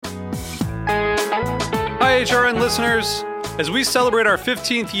HRN listeners. As we celebrate our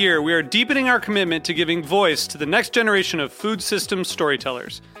 15th year, we are deepening our commitment to giving voice to the next generation of food systems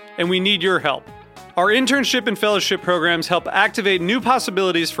storytellers, and we need your help. Our internship and fellowship programs help activate new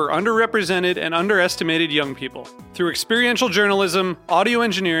possibilities for underrepresented and underestimated young people through experiential journalism, audio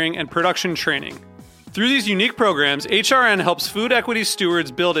engineering, and production training. Through these unique programs, HRN helps food equity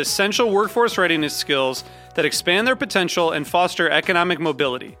stewards build essential workforce readiness skills that expand their potential and foster economic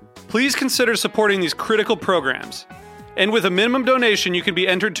mobility. Please consider supporting these critical programs. And with a minimum donation, you can be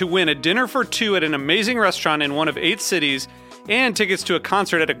entered to win a dinner for two at an amazing restaurant in one of 8 cities and tickets to a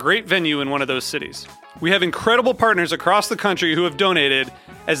concert at a great venue in one of those cities. We have incredible partners across the country who have donated,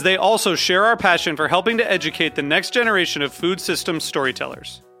 as they also share our passion for helping to educate the next generation of food systems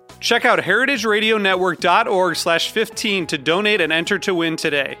storytellers. Check out heritageradionetwork.org/15 to donate and enter to win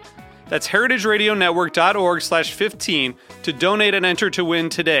today. That's heritageradionetwork.org/15 to donate and enter to win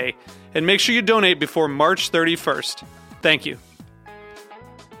today. And make sure you donate before March 31st. Thank you.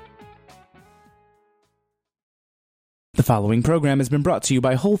 The following program has been brought to you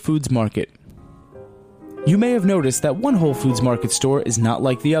by Whole Foods Market. You may have noticed that one Whole Foods Market store is not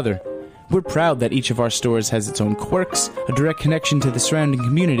like the other. We're proud that each of our stores has its own quirks, a direct connection to the surrounding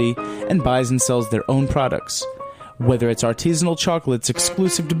community, and buys and sells their own products. Whether it's artisanal chocolates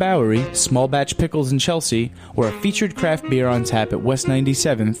exclusive to Bowery, small batch pickles in Chelsea, or a featured craft beer on tap at West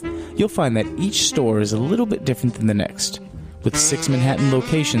 97th, you'll find that each store is a little bit different than the next. With 6 Manhattan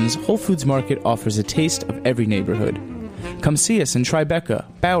locations, Whole Foods Market offers a taste of every neighborhood. Come see us in Tribeca,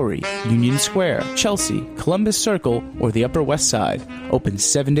 Bowery, Union Square, Chelsea, Columbus Circle, or the Upper West Side. Open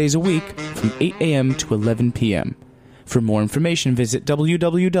 7 days a week from 8 a.m. to 11 p.m. For more information, visit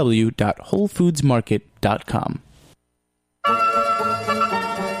www.wholefoodsmarket.com.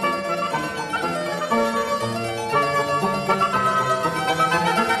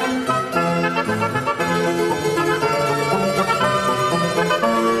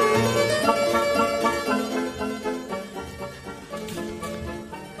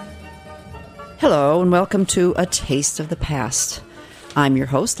 Hello and welcome to A Taste of the Past. I'm your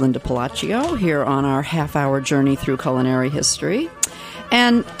host, Linda Palacio, here on our half-hour journey through culinary history.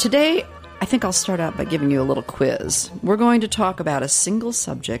 And today, I think I'll start out by giving you a little quiz. We're going to talk about a single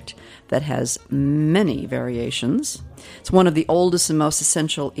subject that has many variations. It's one of the oldest and most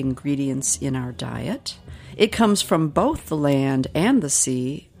essential ingredients in our diet. It comes from both the land and the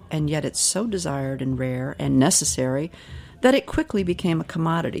sea, and yet it's so desired and rare and necessary that it quickly became a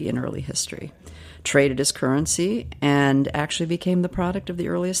commodity in early history, traded as currency, and actually became the product of the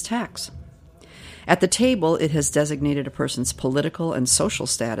earliest tax. At the table, it has designated a person's political and social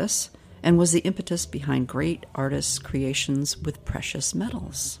status and was the impetus behind great artists' creations with precious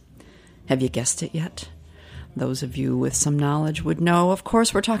metals. Have you guessed it yet? Those of you with some knowledge would know, of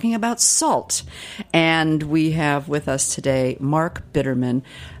course, we're talking about salt. And we have with us today Mark Bitterman,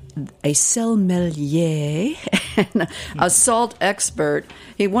 a sommelier, and a salt expert.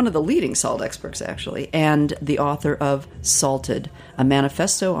 He's one of the leading salt experts, actually, and the author of Salted, a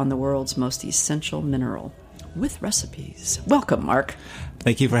manifesto on the world's most essential mineral, with recipes. Welcome, Mark.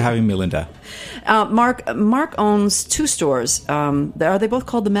 Thank you for having me, Linda. Mark owns 2 stores. Are they both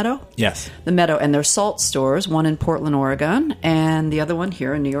called The Meadow? Yes. The Meadow, and they're salt stores, one in Portland, Oregon, and the other one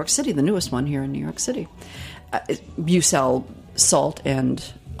here in New York City, the newest one here in New York City. You sell salt and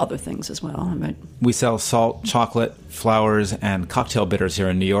other things as well, right? We sell salt, chocolate, flowers, and cocktail bitters here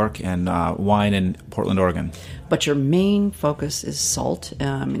in New York, and wine in Portland, Oregon. But your main focus is salt.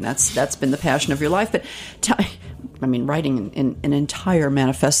 That's been the passion of your life. But writing an entire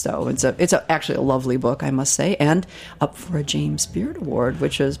manifesto. It's actually a lovely book, I must say, and up for a James Beard Award,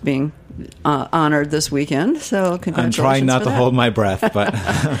 which is being honored this weekend. So congratulations. I'm trying not to hold my breath, but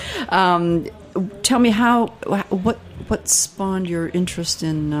tell me what spawned your interest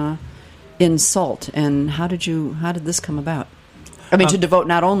in salt, and how did this come about? To devote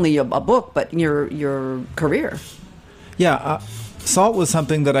not only a book but your career. Yeah, salt was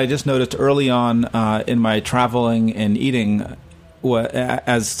something that I just noticed early on in my traveling and eating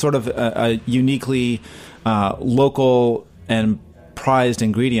as sort of a uniquely local and prized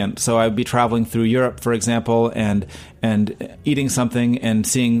ingredient. So I would be traveling through Europe, for example, and eating something and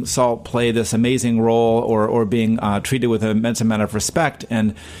seeing salt play this amazing role or being treated with an immense amount of respect.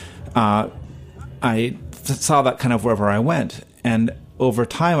 And I saw that kind of wherever I went. And over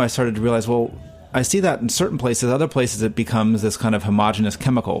time, I started to realize, well, I see that in certain places. Other places, it becomes this kind of homogeneous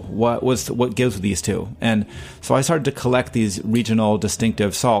chemical. What gives these two? And so I started to collect these regional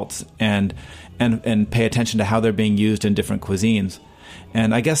distinctive salts and pay attention to how they're being used in different cuisines.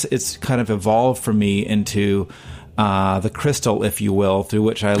 And I guess it's kind of evolved for me into the crystal, if you will, through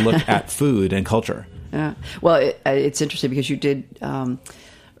which I look at food and culture. Yeah. Well, it's interesting because you did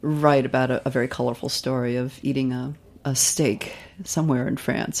write about a very colorful story of eating a steak somewhere in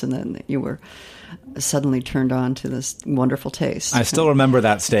France, and then you were suddenly turned on to this wonderful taste. I still remember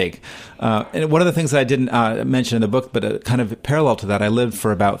that steak. And one of the things that I didn't mention in the book, but kind of parallel to that, I lived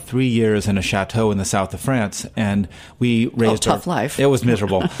for about 3 years in a chateau in the south of France, and we raised... tough life. It was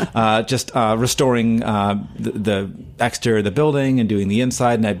miserable. Just restoring the exterior of the building and doing the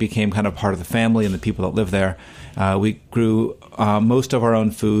inside, and I became kind of part of the family and the people that live there. We grew most of our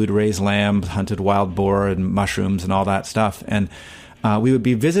own food, raised lamb, hunted wild boar and mushrooms and all that stuff. And we would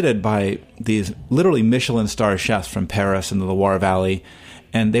be visited by these literally Michelin star chefs from Paris and the Loire Valley,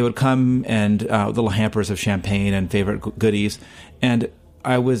 and they would come and little hampers of champagne and favorite goodies. And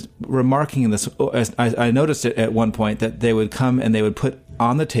I was remarking this, I noticed it at one point, that they would come and they would put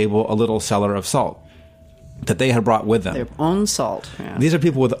on the table a little cellar of salt that they had brought with them. Their own salt. Yeah. These are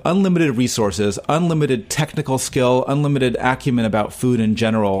people with unlimited resources, unlimited technical skill, unlimited acumen about food in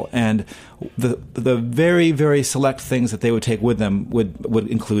general, and the very, very select things that they would take with them would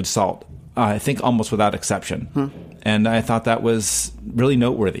include salt. I think almost without exception. And I thought that was really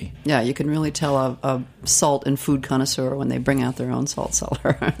noteworthy. Yeah, you can really tell a salt and food connoisseur when they bring out their own salt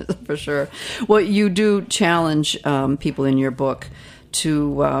cellar, for sure. Well, you do challenge people in your book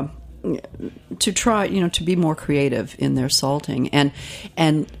to try, to be more creative in their salting, and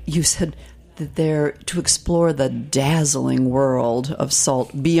you said that they're to explore the dazzling world of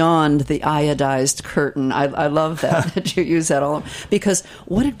salt beyond the iodized curtain. I love that that you use that all, because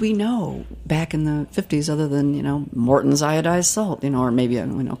what did we know back in the 50s other than Morton's iodized salt, or maybe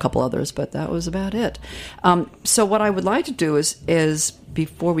a couple others, but that was about it. So what I would like to do is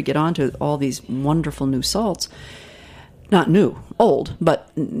before we get on to all these wonderful new salts. Not new, old, but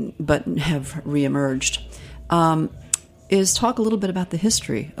have reemerged, is talk a little bit about the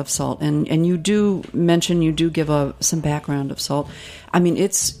history of salt. And you do give some background of salt. I mean,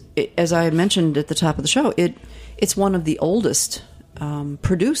 as I mentioned at the top of the show, it's one of the oldest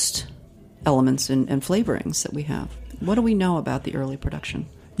produced elements and flavorings that we have. What do we know about the early production?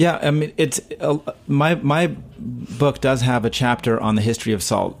 Yeah, I mean, it's my book does have a chapter on the history of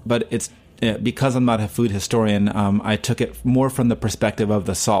salt, but it's because I'm not a food historian, I took it more from the perspective of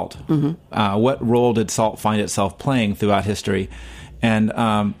the salt. Mm-hmm. What role did salt find itself playing throughout history?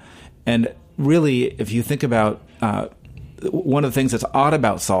 And really, if you think about one of the things that's odd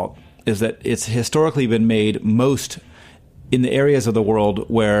about salt is that it's historically been made most in the areas of the world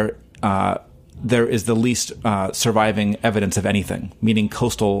where there is the least surviving evidence of anything, meaning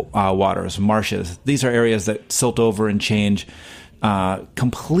coastal waters, marshes. These are areas that silt over and change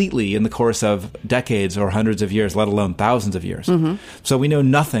completely in the course of decades or hundreds of years, let alone thousands of years. Mm-hmm. So we know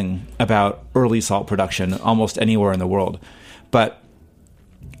nothing about early salt production almost anywhere in the world. But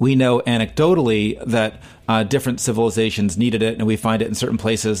we know anecdotally that different civilizations needed it, and we find it in certain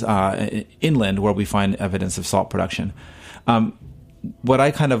places inland where we find evidence of salt production. What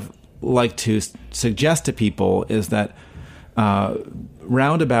I kind of like to suggest to people is that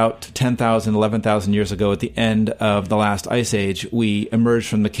round about 10,000, 11,000 years ago, at the end of the last ice age, we emerged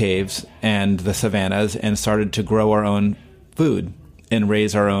from the caves and the savannas and started to grow our own food and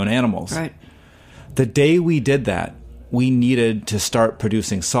raise our own animals. Right. The day we did that, we needed to start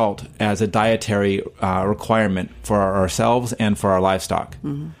producing salt as a dietary requirement for ourselves and for our livestock.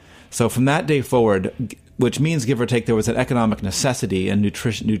 Mm-hmm. So from that day forward, which means, give or take, there was an economic necessity and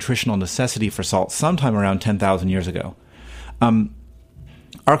nutritional necessity for salt sometime around 10,000 years ago.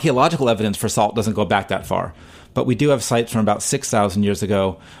 Archaeological evidence for salt doesn't go back that far, but we do have sites from about 6,000 years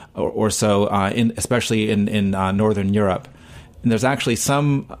ago or so, especially in northern Europe. And there's actually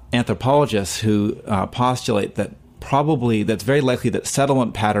some anthropologists who postulate that that's very likely that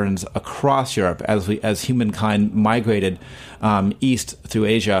settlement patterns across Europe as humankind migrated east through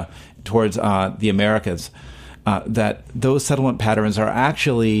Asia towards the Americas, that those settlement patterns are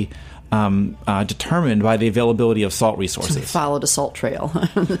actually determined by the availability of salt resources. They followed a salt trail.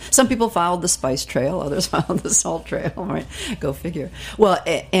 Some people followed the spice trail, others followed the salt trail. Right? Go figure. Well,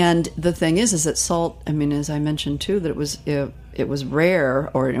 and the thing is that salt, I mean, as I mentioned too, that it was rare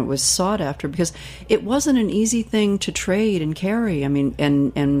or it was sought after because it wasn't an easy thing to trade and carry. I mean,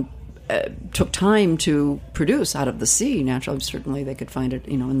 and took time to produce out of the sea. Naturally, certainly they could find it,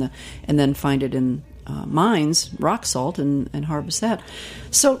 and then find it in mines, rock salt, and harvest that.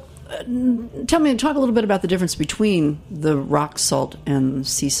 So. Talk a little bit about the difference between the rock salt and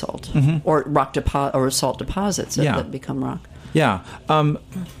sea salt, mm-hmm. or or salt deposits that become rock. Yeah. The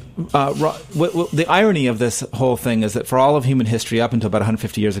irony of this whole thing is that for all of human history, up until about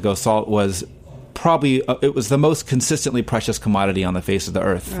 150 years ago, salt was probably it was the most consistently precious commodity on the face of the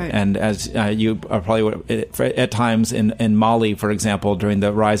earth. Right. And as you are probably at times in Mali, for example, during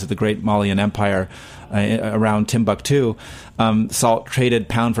the rise of the great Malian Empire around Timbuktu, salt traded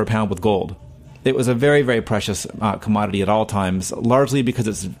pound for pound with gold. It was a very, very precious commodity at all times, largely because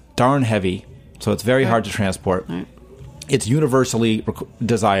it's darn heavy, so it's very hard to transport. Right. It's universally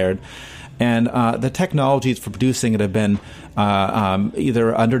desired. And the technologies for producing it have been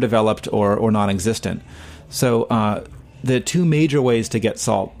either underdeveloped or non-existent. So the two major ways to get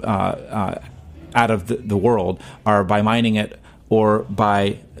salt out of the world are by mining it or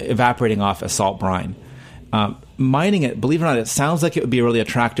by evaporating off a salt brine. Mining it, believe it or not, it sounds like it would be a really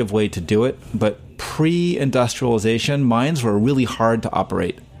attractive way to do it, but pre-industrialization, mines were really hard to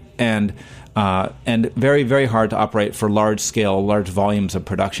operate and very, very hard to operate for large volumes of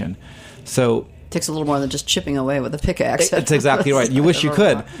production. So Takes a little more than just chipping away with a pickaxe. That's exactly right. You wish you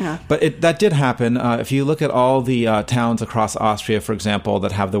could. Yeah. But that did happen. If you look at all the towns across Austria, for example,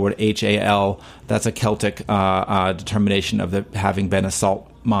 that have the word HAL, that's a Celtic determination of the having been a salt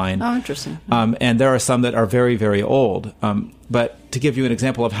mine. Oh, interesting. And there are some that are very, very old. But to give you an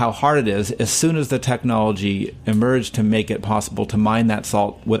example of how hard it is, as soon as the technology emerged to make it possible to mine that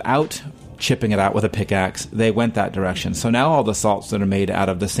salt without chipping it out with a pickaxe, they went that direction. So now all the salts that are made out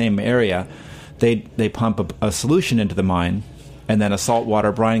of the same area, they pump a solution into the mine, and then a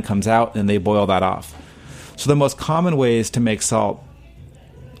saltwater brine comes out, and they boil that off. So the most common ways to make salt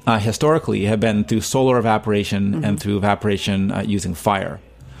historically have been through solar evaporation and through evaporation using fire.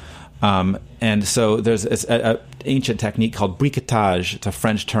 And so there's an ancient technique called briquetage. It's a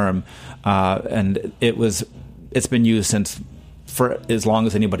French term, and it's been used for as long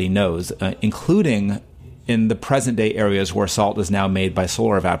as anybody knows, including in the present day areas where salt is now made by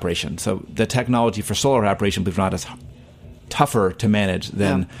solar evaporation. So the technology for solar evaporation, believe it or not, is tougher to manage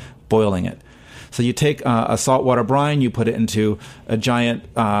than boiling it. So you take a saltwater brine, you put it into a giant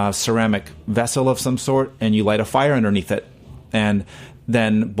ceramic vessel of some sort, and you light a fire underneath it, and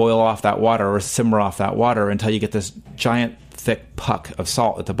then boil off that water or simmer off that water until you get this giant thick puck of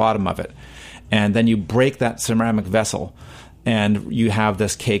salt at the bottom of it. And then you break that ceramic vessel, and you have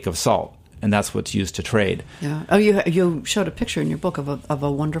this cake of salt. And that's what's used to trade. Yeah. Oh, you showed a picture in your book of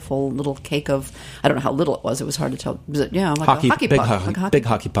a wonderful little cake of, I don't know how little it was. It was hard to tell. Was it, like a hockey puck? Big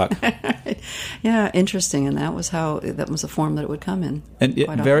hockey puck. Yeah, interesting. And that was the form that it would come in. And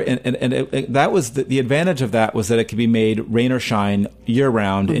that was the advantage of that was that it could be made rain or shine year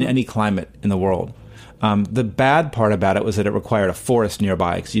round in any climate in the world. The bad part about it was that it required a forest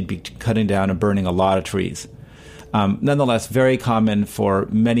nearby because you'd be cutting down and burning a lot of trees. Nonetheless, very common for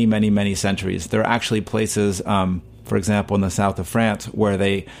many, many, many centuries. There are actually places, for example, in the south of France, where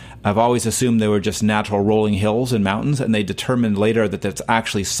they have always assumed they were just natural rolling hills and mountains, and they determined later that it's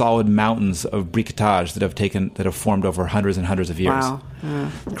actually solid mountains of briquetage that have formed over hundreds and hundreds of years. Wow,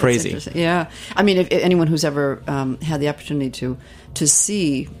 crazy. Yeah, I mean, if anyone who's ever had the opportunity to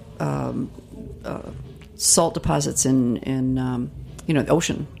see salt deposits in the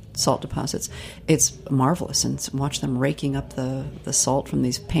ocean. Salt deposits, it's marvelous, and watch them raking up the salt from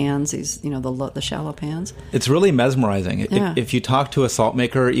these pans, the shallow pans. It's really mesmerizing. Yeah. If you talk to a salt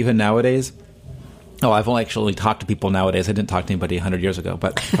maker, even nowadays, I've only actually talked to people nowadays. I didn't talk to anybody 100 years ago,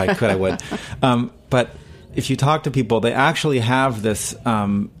 but if I could, I would. But if you talk to people, they actually have this.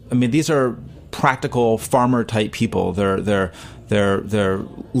 These are practical farmer type people. They're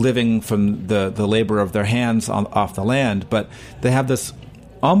living from the labor of their hands off the land, but they have this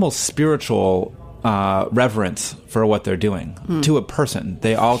almost spiritual reverence for what they're doing to a person.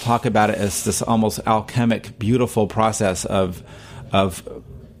 They all talk about it as this almost alchemic, beautiful process of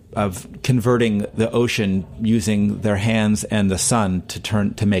converting the ocean using their hands and the sun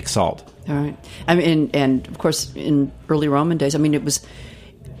to make salt. All right. And of course, in early Roman days, it was.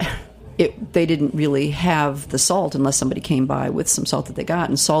 They didn't really have the salt unless somebody came by with some salt that they got,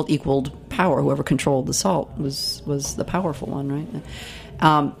 and salt equaled power. Whoever controlled the salt was the powerful one, right?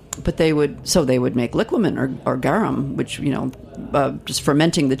 But they would make liquamen or garum, which just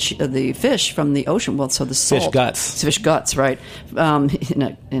fermenting the fish from the ocean. Well, so the salt, fish guts, right?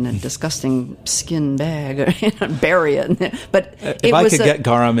 In a disgusting skin bag, bury it. But if I could get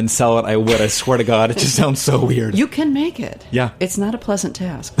garum and sell it, I would. I swear to God, it just sounds so weird. You can make it. Yeah, it's not a pleasant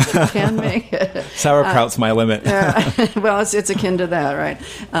task, but you can make it. Sauerkraut's my limit. Well, it's akin to that, right?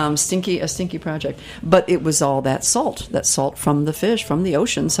 A stinky project. But it was all that salt from the fish, from the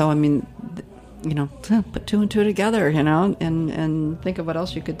ocean. So put two and two together, and think of what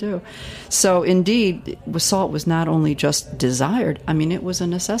else you could do. So indeed, salt was not only just desired, it was a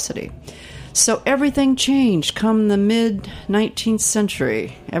necessity. So everything changed come the mid-19th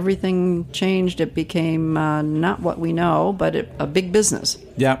century. Everything changed. It became not what we know, but a big business.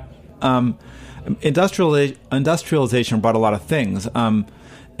 Yeah. Industrialization brought a lot of things.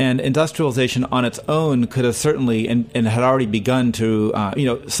 And industrialization on its own could have certainly, and had already begun to,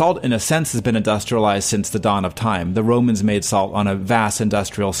 salt in a sense has been industrialized since the dawn of time. The Romans made salt on a vast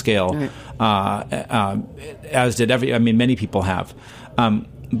industrial scale, right. As did many people have.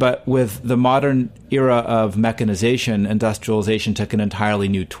 But with the modern era of mechanization, industrialization took an entirely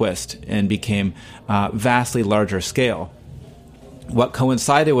new twist and became vastly larger scale. What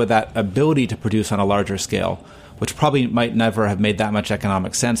coincided with that ability to produce on a larger scale, which probably might never have made that much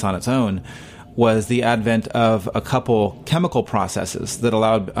economic sense on its own, was the advent of a couple chemical processes that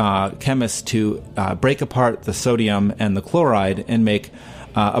allowed chemists to break apart the sodium and the chloride and make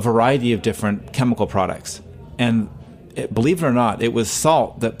a variety of different chemical products. And believe it or not, it was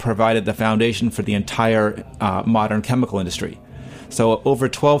salt that provided the foundation for the entire modern chemical industry. So over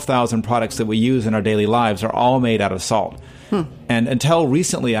 12,000 products that we use in our daily lives are all made out of salt. And until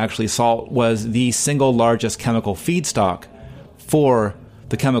recently, actually, salt was the single largest chemical feedstock for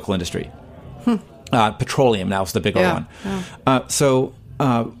the chemical industry. Petroleum now is the bigger one. Yeah. So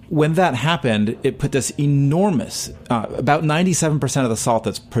when that happened, it put this enormous, about 97% of the salt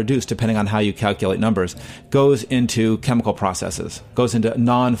that's produced, depending on how you calculate numbers, goes into chemical processes, goes into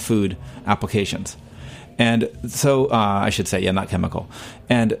non-food applications. And so, I should say, not chemical.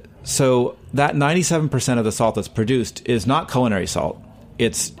 And so that 97% of the salt that's produced is not culinary salt.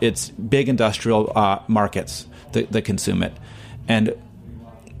 It's big industrial markets that consume it. And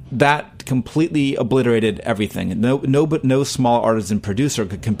that completely obliterated everything. No small artisan producer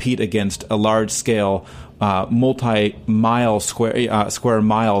could compete against a large-scale, multi-mile square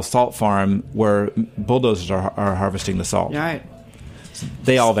mile salt farm where bulldozers are harvesting the salt. Right.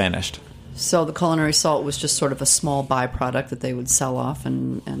 They all vanished. So the culinary salt was just sort of a small byproduct that they would sell off,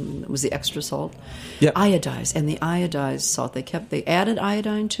 and it was the extra salt. Yeah. Iodized, and the iodized salt, they added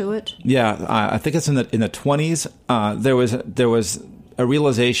iodine to it? Yeah, I think it's in the 20s. There was a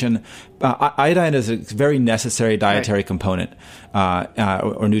realization. Iodine is a very necessary dietary component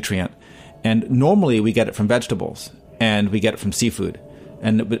or nutrient, and normally we get it from vegetables, and we get it from seafood,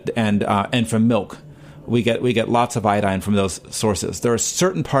 and from milk. We get lots of iodine from those sources. There are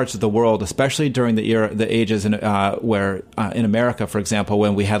certain parts of the world, especially during the ages where in America, for example,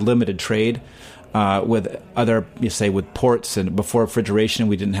 when we had limited trade with with ports, and before refrigeration,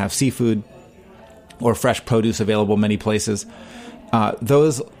 we didn't have seafood or fresh produce available many places.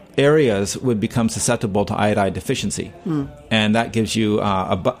 Those areas would become susceptible to iodide deficiency, and that gives you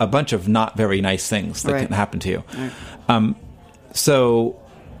a bunch of not very nice things that can happen to you. Right. So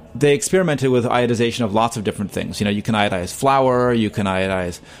they experimented with iodization of lots of different things. You can iodize flour, you can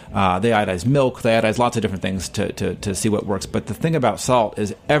iodize, they iodize milk, they iodize lots of different things to see what works. But the thing about salt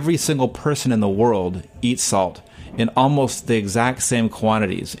is every single person in the world eats salt in almost the exact same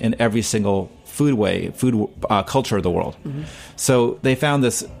quantities in every single food culture of the world. Mm-hmm. So they found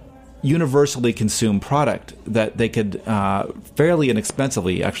this universally consumed product that they could fairly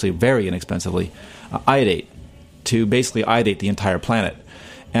inexpensively, actually very inexpensively, iodate to basically iodate the entire planet.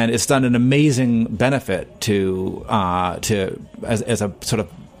 And it's done an amazing benefit to as a sort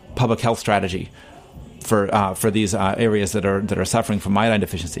of public health strategy for these areas that are suffering from iodine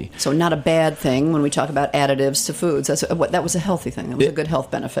deficiency. So not a bad thing when we talk about additives to foods. That was a healthy thing. That was a good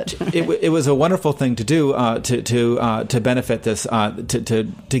health benefit. It was a wonderful thing to do to benefit this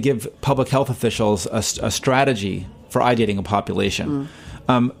to give public health officials a strategy for iodinating a population.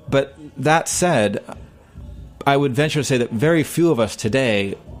 But that said, I would venture to say that very few of us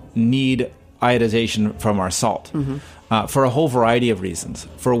today need iodization from our salt for a whole variety of reasons.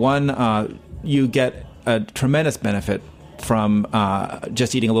 For one, you get a tremendous benefit from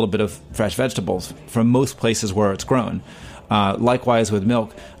just eating a little bit of fresh vegetables from most places where it's grown. Likewise with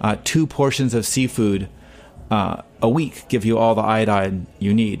milk, 2 portions of seafood a week give you all the iodine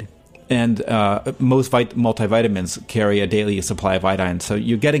you need. And most multivitamins carry a daily supply of iodine. So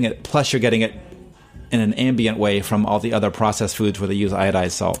you're getting it, plus you're getting it in an ambient way from all the other processed foods where they use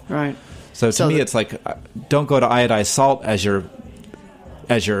iodized salt. Right. So to me, it's like, don't go to iodized salt as your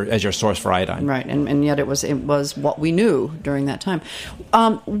source for iodine. Right, and yet it was what we knew during that time.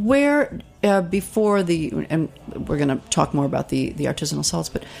 Before and we're going to talk more about the artisanal salts,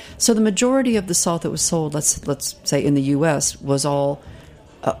 but so the majority of the salt that was sold, let's say in the U.S., was all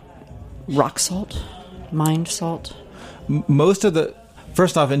rock salt, mined salt.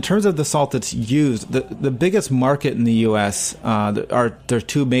 First off, in terms of the salt that's used, the biggest market in the U.S. There are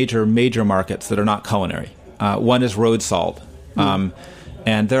 2 major markets that are not culinary. One is road salt,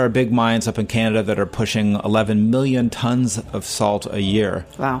 And there are big mines up in Canada that are pushing 11 million tons of salt a year.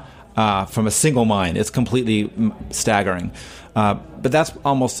 Wow. From a single mine. It's completely staggering. But that's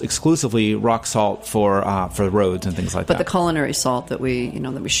almost exclusively rock salt for roads and things like that. But the culinary salt that we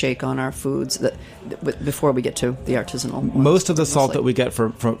shake on our foods before we get to the artisanal ones, most of the salt that we get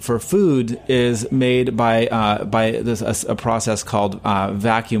for food is made by a process called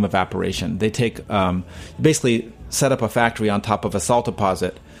vacuum evaporation. They take basically set up a factory on top of a salt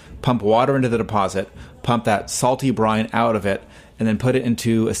deposit, pump water into the deposit, pump that salty brine out of it, and then put it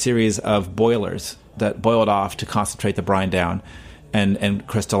into a series of boilers that boil it off to concentrate the brine down and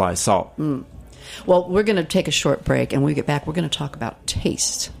crystallize salt. Well, we're going to take a short break, and when we get back, we're going to talk about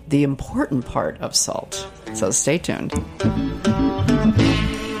taste, the important part of salt. So stay tuned.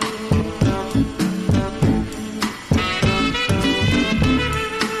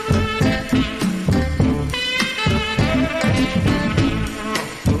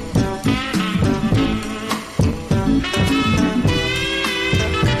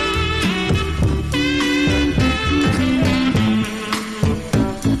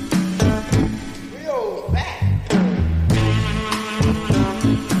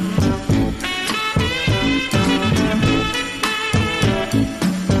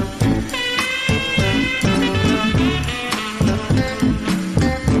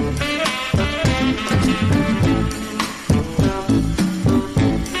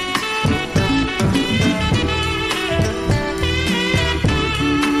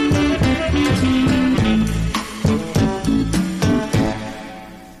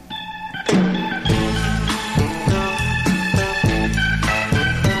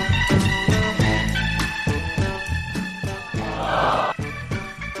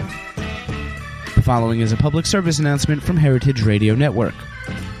 The following is a public service announcement from Heritage Radio Network.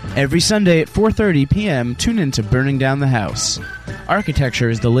 Every Sunday at 4:30 p.m., tune in to Burning Down the House. Architecture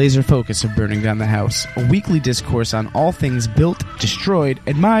is the laser focus of Burning Down the House, a weekly discourse on all things built, destroyed,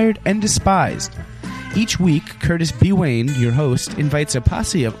 admired, and despised. Each week, Curtis B. Wayne, your host, invites a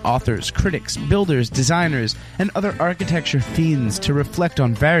posse of authors, critics, builders, designers, and other architecture fiends to reflect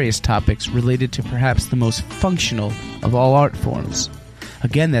on various topics related to perhaps the most functional of all art forms.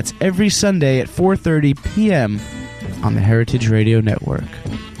 Again, that's every Sunday at 4:30 p.m. on the Heritage Radio Network.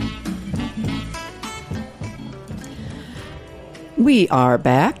 We are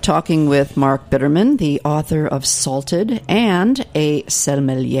back talking with Mark Bitterman, the author of Salted and a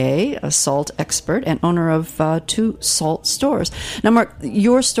sommelier, a salt expert, and owner of 2 salt stores. Now, Mark,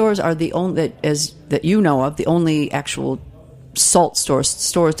 your stores are the only, that you know of, the only actual salt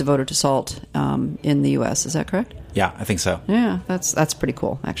stores devoted to salt in the U.S. Is that correct? Yeah, I think so. Yeah, that's pretty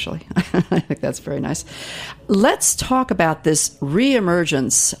cool, actually. I think that's very nice. Let's talk about this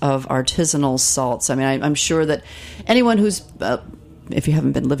reemergence of artisanal salts. I mean, I'm sure that anyone who's, if you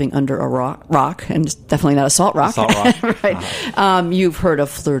haven't been living under a rock, and it's definitely not a salt rock, right? You've heard of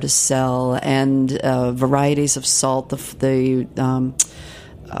fleur de sel and varieties of salt, the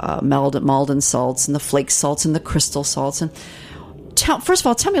Malden salts and the flake salts and the crystal salts. And first of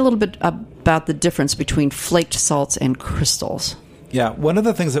all, tell me a little bit about the difference between flaked salts and crystals. Yeah, one of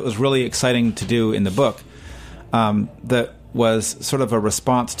the things that was really exciting to do in the book that was sort of a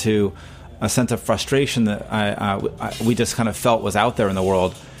response to a sense of frustration that we just kind of felt was out there in the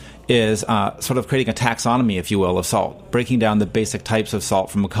world is sort of creating a taxonomy, if you will, of salt, breaking down the basic types of salt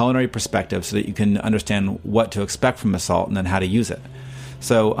from a culinary perspective so that you can understand what to expect from a salt and then how to use it.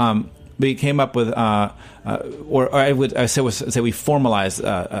 So we came up with, or I would say we formalized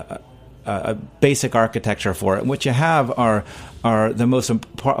a basic architecture for it. And what you have are the most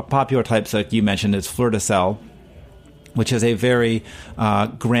popular types, like you mentioned, is fleur de sel, which is a very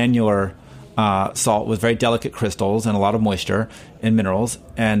granular salt with very delicate crystals and a lot of moisture and minerals.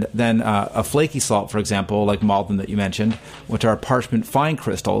 And then a flaky salt, for example, like Malden that you mentioned, which are parchment fine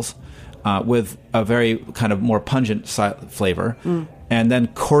crystals with a very kind of more pungent flavor. And then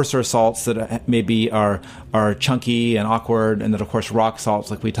coarser salts that maybe are chunky and awkward, and then, of course, rock salts,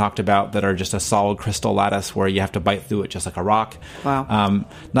 like we talked about, that are just a solid crystal lattice where you have to bite through it just like a rock. Wow.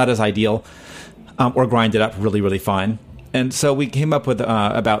 Not as ideal, or grind it up really, really fine. And so we came up with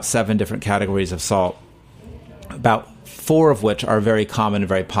about 7 different categories of salt, about 4 of which are very common and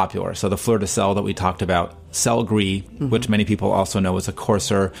very popular. So the fleur de sel that we talked about, sel gris, which many people also know is a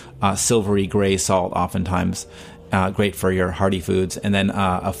coarser, silvery gray salt oftentimes, great for your hearty foods, and then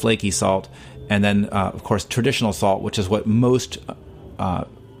a flaky salt, and then, of course, traditional salt, which is what most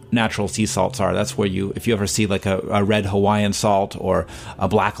natural sea salts are. That's where if you ever see like a red Hawaiian salt or a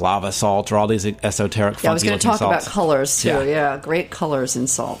black lava salt or all these esoteric funky I was going to talk salts. about colors too. Yeah, great colors in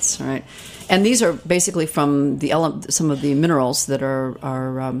salts, right? And these are basically from some of the minerals that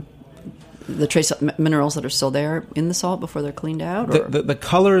are the trace minerals that are still there in the salt before they're cleaned out. Or? The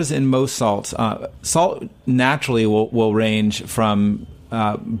colors in most salts, salt naturally will range from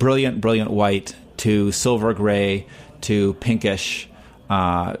brilliant white to silver gray to pinkish.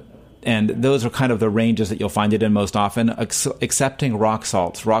 And those are kind of the ranges that you'll find it in most often, excepting rock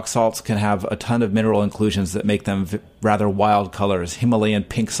salts. Rock salts can have a ton of mineral inclusions that make them rather wild colors. Himalayan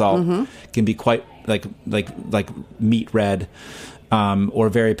pink salt can be quite like meat red, or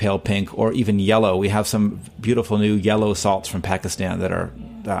very pale pink, or even yellow. We have some beautiful new yellow salts from Pakistan that are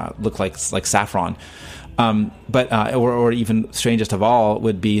look like saffron. Or even strangest of all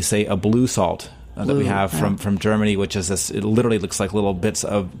would be, say, a blue salt. That we have from Germany, which is this. It literally looks like little bits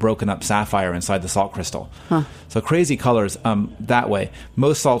of broken up sapphire inside the salt crystal. So crazy colors that way.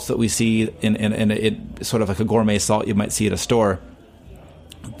 Most salts that we see in it, sort of like a gourmet salt you might see at a store,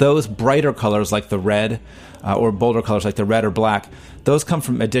 those brighter colors like the red, or bolder colors like the red or black, those come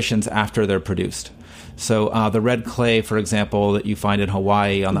from additions after they're produced. So the red clay, for example, that you find in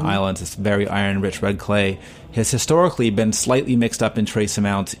Hawaii on the islands, this very iron-rich red clay, has historically been slightly mixed up in trace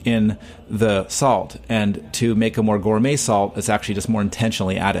amounts in the salt. And to make a more gourmet salt, it's actually just more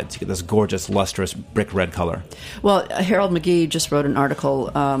intentionally added to get this gorgeous, lustrous brick red color. Well, Harold McGee just wrote an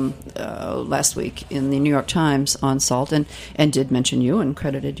article last week in the New York Times on salt and did mention you and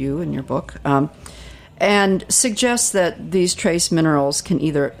credited you in your book. And suggests that these trace minerals can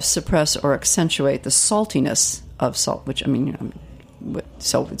either suppress or accentuate the saltiness of salt, which,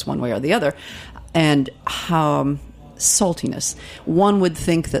 so it's one way or the other. And saltiness. One would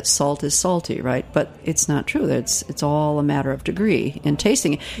think that salt is salty, right? But it's not true. It's all a matter of degree in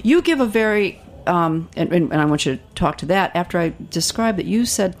tasting it. You give a very, and I want you to talk to that after I describe it. You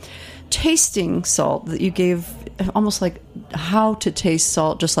said tasting salt, that you gave almost like how to taste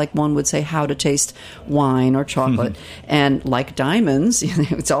salt, just like one would say how to taste wine or chocolate. And like diamonds,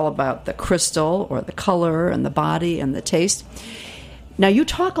 it's all about the crystal or the color and the body and the taste. Now, you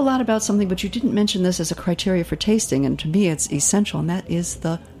talk a lot about something, but you didn't mention this as a criteria for tasting, and to me it's essential, and that is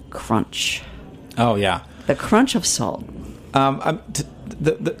the crunch. Oh, yeah. The crunch of salt.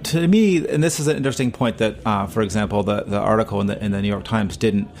 To me, and this is an interesting point that, for example, the article in the New York Times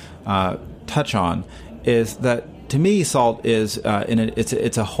didn't touch on, is that to me salt is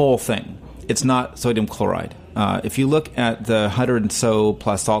it's a whole thing. It's not sodium chloride. If you look at the 100 and so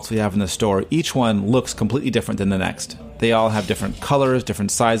plus salts we have in the store, each one looks completely different than the next. They all have different colors,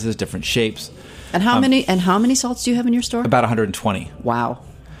 different sizes, different shapes. And how many salts do you have in your store? About 120. Wow.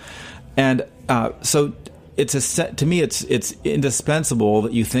 And so to me, it's indispensable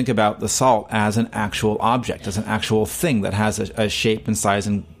that you think about the salt as an actual object, as an actual thing that has a shape and size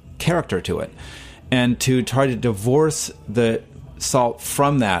and character to it. And to try to divorce the salt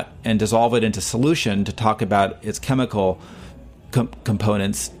from that and dissolve it into solution to talk about its chemical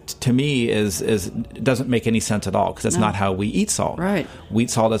components, to me doesn't make any sense at all, because that's not how we eat salt. Right. We eat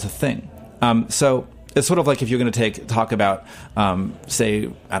salt as a thing. So it's sort of like if you're going to talk about, say,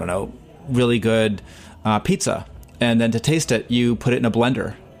 I don't know, really good pizza, and then to taste it, you put it in a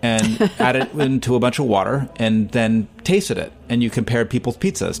blender and add it into a bunch of water and then tasted it, and you compare people's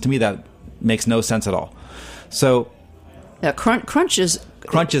pizzas. To me, that makes no sense at all. So yeah, crunch is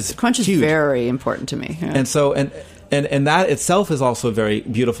huge. Very important to me. Yeah. And so and that itself is also very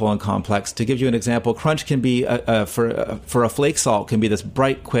beautiful and complex. To give you an example, crunch can be for a flake salt can be this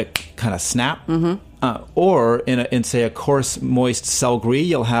bright, quick kind of snap, or in say a coarse, moist sel gris,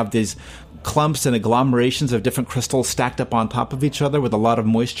 you'll have these clumps and agglomerations of different crystals stacked up on top of each other with a lot of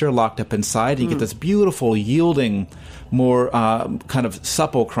moisture locked up inside. You get this beautiful, yielding, more kind of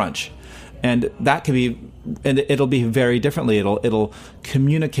supple crunch. And that can be, and it'll be very differently. It'll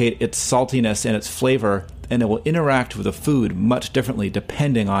communicate its saltiness and its flavor, and it will interact with the food much differently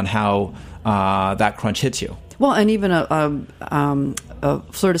depending on how that crunch hits you. Well, and even a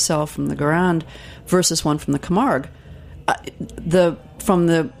fleur de sel from the Guérande versus one from the Camargue, from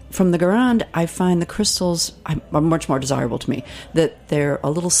the Guérande, I find the crystals are much more desirable to me. That they're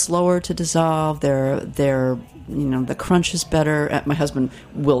a little slower to dissolve. They're the crunch is better. My husband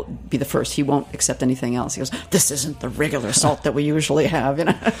will be the first. He won't accept anything else. He goes, "This isn't the regular salt that we usually have."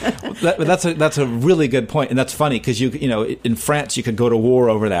 That's a really good point, and that's funny because in France you could go to war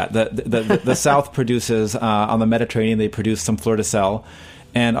over that. The South produces on the Mediterranean, they produce some fleur de sel.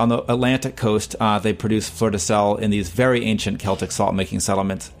 And on the Atlantic coast, they produce fleur de sel in these very ancient Celtic salt-making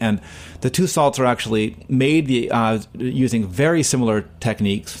settlements. And the two salts are actually made using very similar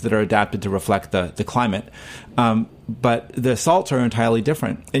techniques that are adapted to reflect the climate. But the salts are entirely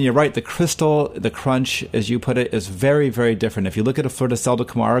different. And you're right, the crystal, the crunch, as you put it, is very, very different. If you look at a fleur de sel de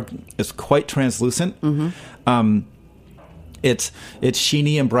Camargue, it's quite translucent. It's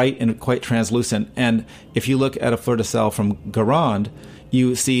sheeny and bright and quite translucent. And if you look at a fleur de sel from Guérande,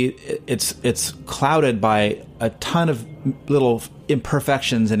 you see it's clouded by a ton of little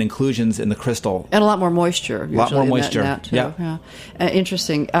imperfections and inclusions in the crystal. And a lot more moisture. A lot more moisture. In that too. Yeah.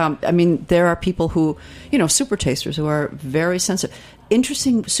 Interesting. I mean, there are people who, super tasters who are very sensitive.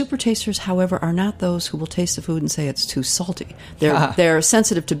 Interesting super tasters, however, are not those who will taste the food and say it's too salty. They're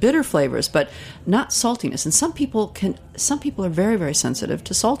sensitive to bitter flavors, but not saltiness. And some people are very, very sensitive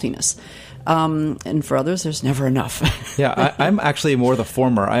to saltiness. And for others, there's never enough. Yeah, I'm actually more the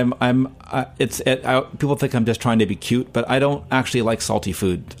former. People think I'm just trying to be cute, but I don't actually like salty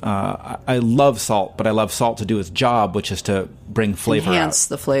food. I love salt, but I love salt to do its job, which is to bring flavor Enhance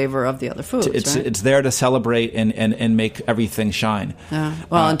the flavor of the other foods. It's there to celebrate and make everything shine. Yeah.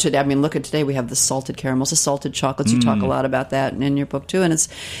 Well, and today, look at today. We have the salted caramels, the salted chocolates. You talk a lot about that in your book too. And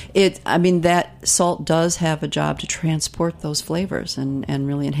that salt does have a job to transport those flavors and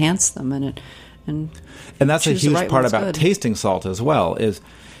really enhance them. And that's a huge part about tasting salt as well. Is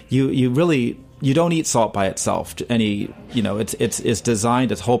you don't eat salt by itself. It's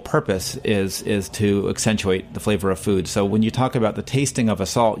designed. Its whole purpose is to accentuate the flavor of food. So when you talk about the tasting of a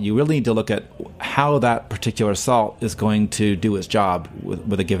salt, you really need to look at how that particular salt is going to do its job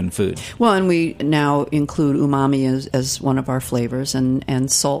with a given food. Well, and we now include umami as one of our flavors,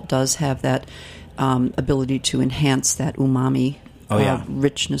 and salt does have that ability to enhance that umami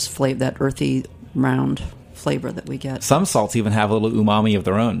richness, flavor, that earthy, round flavor that we get. Some salts even have a little umami of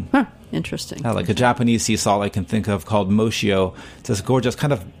their own. Huh. Interesting. Like a Japanese sea salt I can think of called moshio. It's this gorgeous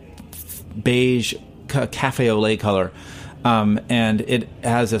kind of beige cafe au lait color. And it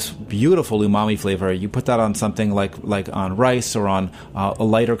has this beautiful umami flavor. You put that on something like on rice or on a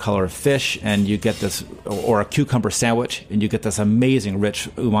lighter color of fish, and you get this, or a cucumber sandwich, and you get this amazing rich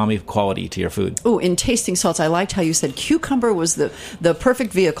umami quality to your food. Oh, in tasting salts, I liked how you said cucumber was the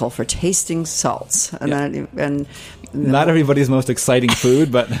perfect vehicle for tasting salts. And not everybody's most exciting food,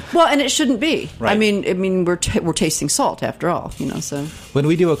 but well, and it shouldn't be. Right. I mean, we're tasting salt after all, So when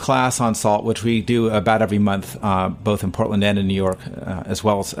we do a class on salt, which we do about every month, both in Portland and in New York, as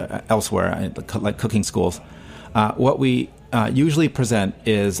well as elsewhere, like cooking schools, what we usually present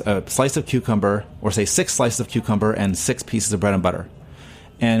is a slice of cucumber, or say 6 slices of cucumber and 6 pieces of bread and butter.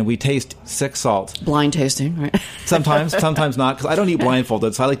 And we taste 6 salts. Blind tasting, right? Sometimes not, because I don't eat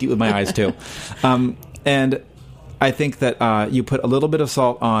blindfolded, so I like to eat with my eyes too. And I think that you put a little bit of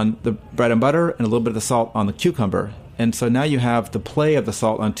salt on the bread and butter and a little bit of the salt on the cucumber. And so now you have the play of the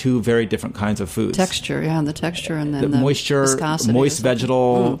salt on 2 very different kinds of foods. Texture, the texture, and then the moisture, viscosity, moist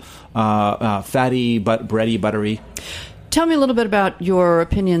vegetal, fatty, bready, buttery. Tell me a little bit about your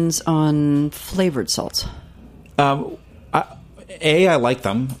opinions on flavored salts. I like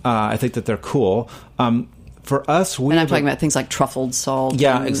them. I think that they're cool. For us, and I'm talking about things like truffled salt.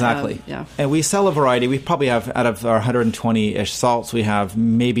 Yeah, exactly. And we sell a variety. We probably have, out of our 120-ish salts, we have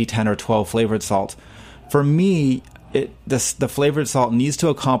maybe 10 or 12 flavored salts. For me, the flavored salt needs to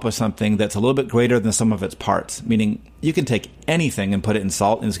accomplish something that's a little bit greater than some of its parts, meaning you can take anything and put it in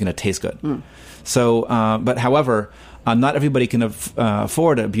salt and it's going to taste good. So, but however, not everybody can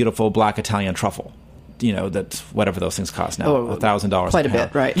afford a beautiful black Italian truffle. That's whatever those things cost now, $1,000. Quite a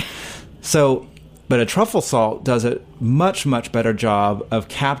bit, right. So, but a truffle salt does a much, much better job of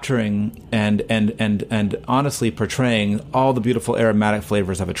capturing and honestly portraying all the beautiful aromatic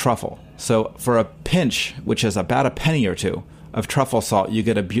flavors of a truffle. So for a pinch, which is about a penny or two of truffle salt, you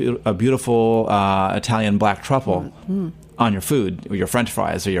get a beautiful Italian black truffle on your food, or your French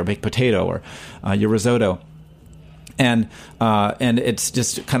fries, or your baked potato, or your risotto. And it's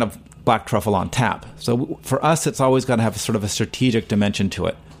just kind of black truffle on tap. So for us, it's always got to have sort of a strategic dimension to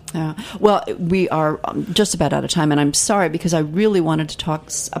it. Yeah. Well, we are just about out of time, and I'm sorry because I really wanted to talk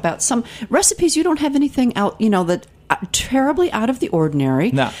about some recipes. You don't have anything out, that terribly out of the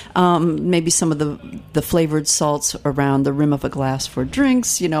ordinary. No. Maybe some of the flavored salts around the rim of a glass for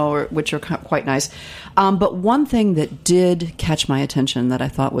drinks, which are quite nice. But one thing that did catch my attention that I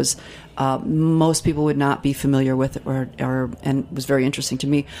thought was most people would not be familiar with, and was very interesting to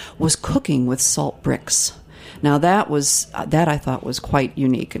me, was cooking with salt bricks. Now that I thought was quite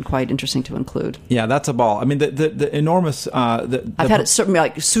unique and quite interesting to include. Yeah, that's a ball. I mean, the enormous. I've had it certainly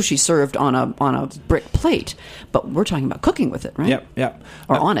like sushi served on a brick plate, but we're talking about cooking with it, right? Yep.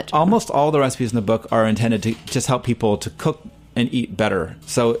 Or on it. Almost all the recipes in the book are intended to just help people to cook and eat better.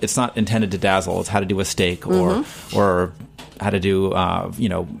 So it's not intended to dazzle. It's how to do a steak or how to do,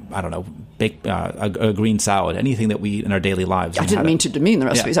 bake a green salad, anything that we eat in our daily lives. I didn't mean to demean the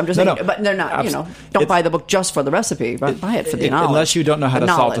recipes. I'm just saying, but they're not, don't buy the book just for the recipe, but buy it for the knowledge. Unless you don't know how to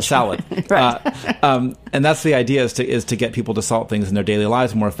salt a salad. Right. And that's the idea is to get people to salt things in their daily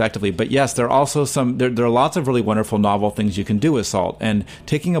lives more effectively. But yes, there are also there are lots of really wonderful novel things you can do with salt. And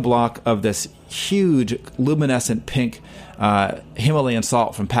taking a block of this huge luminescent pink Himalayan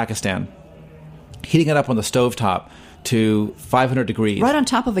salt from Pakistan, heating it up on the stovetop to 500 degrees, right on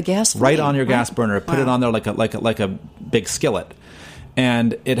top of a gas flame, right on your gas burner. Put it on there like a big skillet,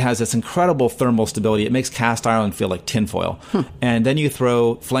 and it has this incredible thermal stability. It makes cast iron feel like tinfoil. And then you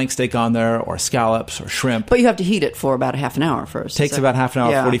throw flank steak on there, or scallops, or shrimp. But you have to heat it for about half an hour first. Takes about half an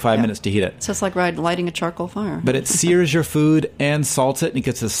hour, 45 minutes to heat it. So it's like lighting a charcoal fire. But it sears your food and salts it, and it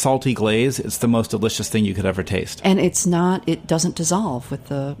gets this salty glaze. It's the most delicious thing you could ever taste. And it doesn't dissolve with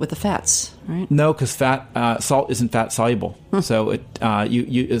the fats, right? No, because salt isn't fat soluble. So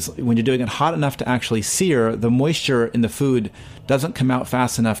when you're doing it hot enough to actually sear, the moisture in the food doesn't come out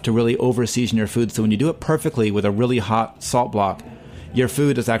fast enough to really over-season your food. So when you do it perfectly with a really hot salt block, your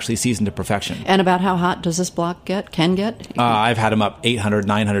food is actually seasoned to perfection. And about how hot does this block can get? I've had them up 800,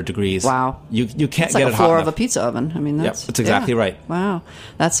 900 degrees. Wow. You can't get it hot enough. It's like a floor of a pizza oven. I mean, that's exactly right. Wow.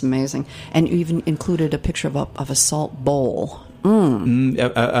 That's amazing. And you even included a picture of a salt bowl.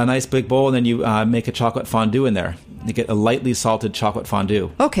 A nice big bowl, and then you make a chocolate fondue in there. You get a lightly salted chocolate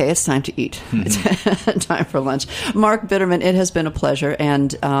fondue. Okay, it's time to eat. It's time for lunch. Mark Bitterman, it has been a pleasure.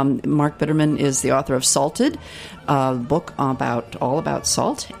 And Mark Bitterman is the author of Salted, a book all about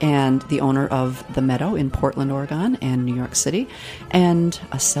salt, and the owner of The Meadow in Portland, Oregon, and New York City, and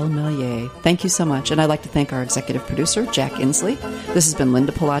a sommelier. Thank you so much. And I'd like to thank our executive producer, Jack Inslee. This has been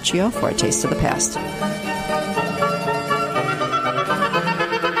Linda Palacio for A Taste of the Past.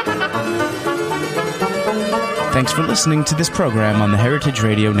 Thanks for listening to this program on the Heritage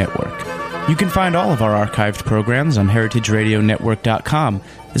Radio Network. You can find all of our archived programs on heritageradionetwork.com,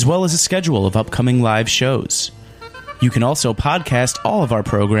 as well as a schedule of upcoming live shows. You can also podcast all of our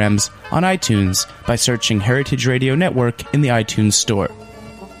programs on iTunes by searching Heritage Radio Network in the iTunes Store.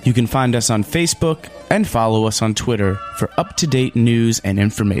 You can find us on Facebook and follow us on Twitter for up-to-date news and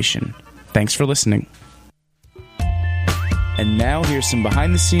information. Thanks for listening. And now here's some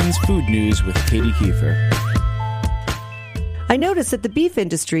behind-the-scenes food news with Katie Kiefer. I notice that the beef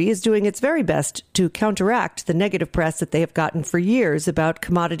industry is doing its very best to counteract the negative press that they have gotten for years about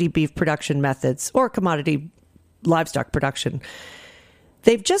commodity beef production methods or commodity livestock production.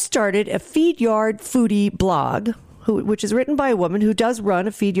 They've just started a feed yard foodie blog, which is written by a woman who does run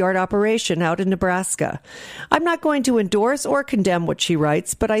a feed yard operation out in Nebraska. I'm not going to endorse or condemn what she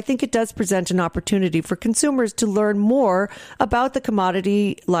writes, but I think it does present an opportunity for consumers to learn more about the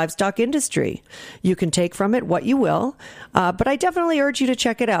commodity livestock industry. You can take from it what you will, but I definitely urge you to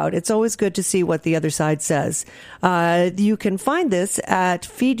check it out. It's always good to see what the other side says. You can find this at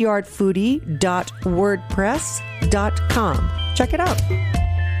feedyardfoodie.wordpress.com. Check it out.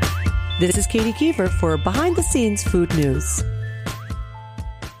 This is Katie Kiefer for Behind the Scenes Food News.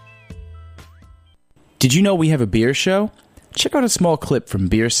 Did you know we have a beer show? Check out a small clip from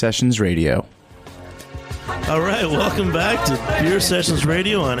Beer Sessions Radio. All right, welcome back to Beer Sessions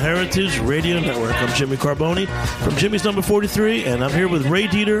Radio on Heritage Radio Network. I'm Jimmy Carboni from Jimmy's Number 43, and I'm here with Ray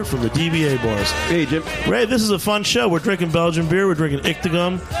Dieter from the DBA Boys. Hey, Jim. Ray, this is a fun show. We're drinking Belgian beer. We're drinking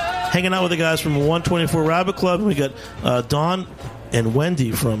Ictigum, hanging out with the guys from 124 Rabbit Club, and we got Don and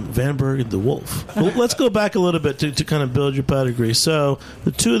Wendy from Van Berg and the Wolf. Well, let's go back a little bit to kind of build your pedigree. So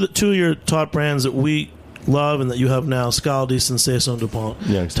the two of your top brands that we love and that you have now, Scaldis and Saison DuPont.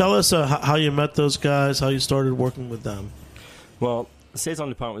 Yeah, exactly. Tell us how you met those guys, how you started working with them. Well, Saison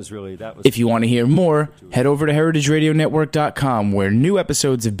DuPont was really... If you want to hear more, head over to heritageradionetwork.com, where new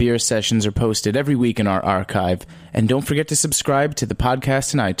episodes of Beer Sessions are posted every week in our archive. And don't forget to subscribe to the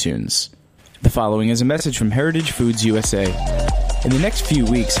podcast in iTunes. The following is a message from Heritage Foods USA. In the next few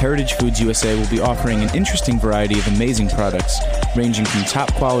weeks, Heritage Foods USA will be offering an interesting variety of amazing products, ranging from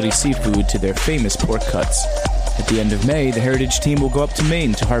top-quality seafood to their famous pork cuts. At the end of May, the Heritage team will go up to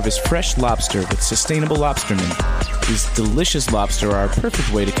Maine to harvest fresh lobster with sustainable lobstermen. These delicious lobster are a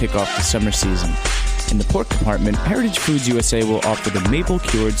perfect way to kick off the summer season. In the pork department, Heritage Foods USA will offer the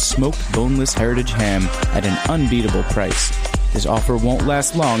maple-cured smoked boneless Heritage ham at an unbeatable price. This offer won't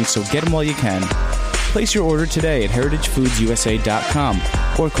last long, so get them while you can. Place your order today at heritagefoodsusa.com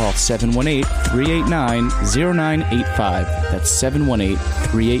or call 718-389-0985. That's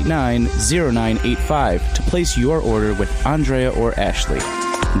 718-389-0985 to place your order with Andrea or Ashley.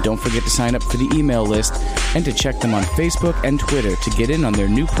 And don't forget to sign up for the email list and to check them on Facebook and Twitter to get in on their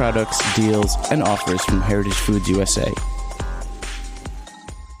new products, deals, and offers from Heritage Foods USA.